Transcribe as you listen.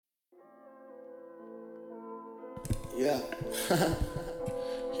Yeah.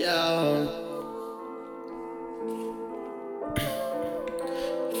 Yo.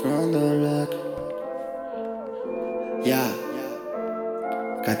 From the block. Yeah.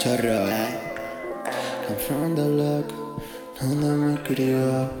 Cachorro, I'm from the block. Donde me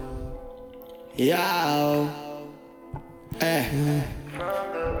crió. Yo.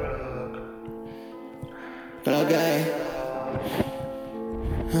 Pero que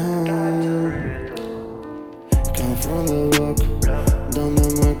come from the block, donde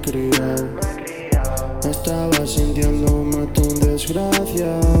me crió. Estaba sintiéndome un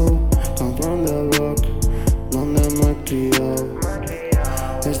desgraciado. Come from the block, donde me crió.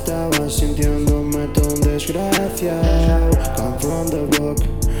 Estaba sintiéndome un desgraciado. Come from the block,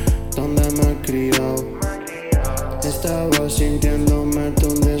 donde me crió. Estaba sintiéndome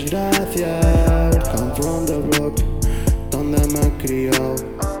un desgraciado. Come from the block, donde me crió.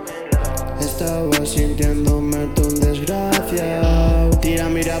 Estaba sintiéndome un desgraciado. Tira,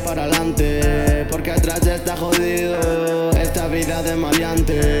 mira para adelante, porque atrás ya está jodido. Esta vida de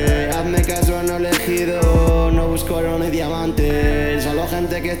maleante, hazme caso, no elegido. No busco oro ni diamantes, solo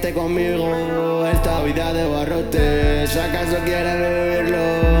gente que esté conmigo. Esta vida de barrotes, ¿acaso quiere vivirlo?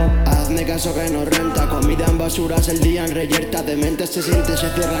 Hazme caso que no renta, comida en basuras, el día en reyerta. De mente se siente, se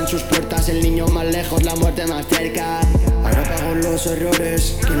cierran sus puertas. El niño más lejos, la muerte más cerca. Ahora pago los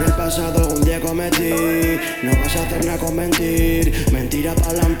errores que en el pasado un día cometí. No vas a hacer nada con mentir. Mentira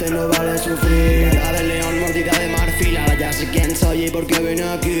pa'lante, no vale sufrir. Cara de león, mordida de marfil. Ahora ya sé quién soy y por qué vine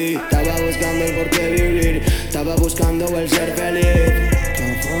aquí. Estaba buscando el por qué vivir. Estaba buscando el ser feliz.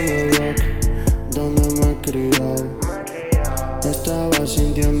 Come from the block, donde me crió. Estaba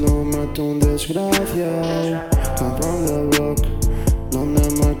sintiéndome un desgraciado. Come from the block, donde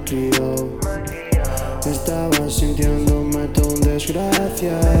me crió. Estaba sintiéndome un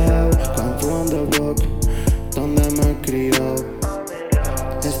desgraciado. Come from the block, donde me crió.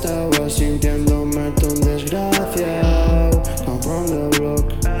 Estaba sintiéndome un desgraciado. Come from the block,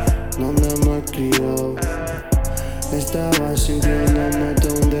 donde me crió. Estaba sintiéndome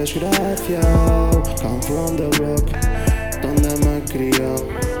un desgraciado. Come from the block, donde me crió.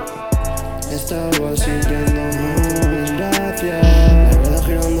 Estaba sintiéndome un desgraciado. La rueda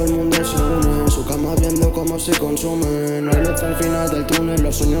girando, el mundo se une. En su cama viendo cómo se consume. No hay luz al final del túnel.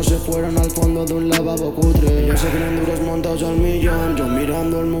 Los sueños se fueron al fondo de un lavabo cutre. Ellos se creen duros montados al millón. Yo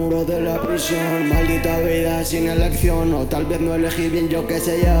mirando el muro de la prisión. Maldita vida sin elección. O tal vez no elegí bien, yo qué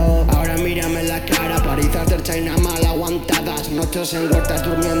sé yo. Ahora mírame en la cara. Parizas del China mal aguantadas. Noches en huertas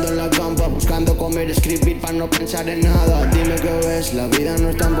durmiendo en la campa. Buscando comer, escribir para no pensar en nada. Dime qué ves, la vida no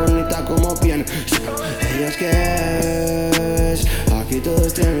es tan bonita como piensas. Ellas que es, aquí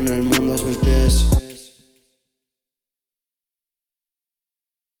todos tienen el mundo a sus pies.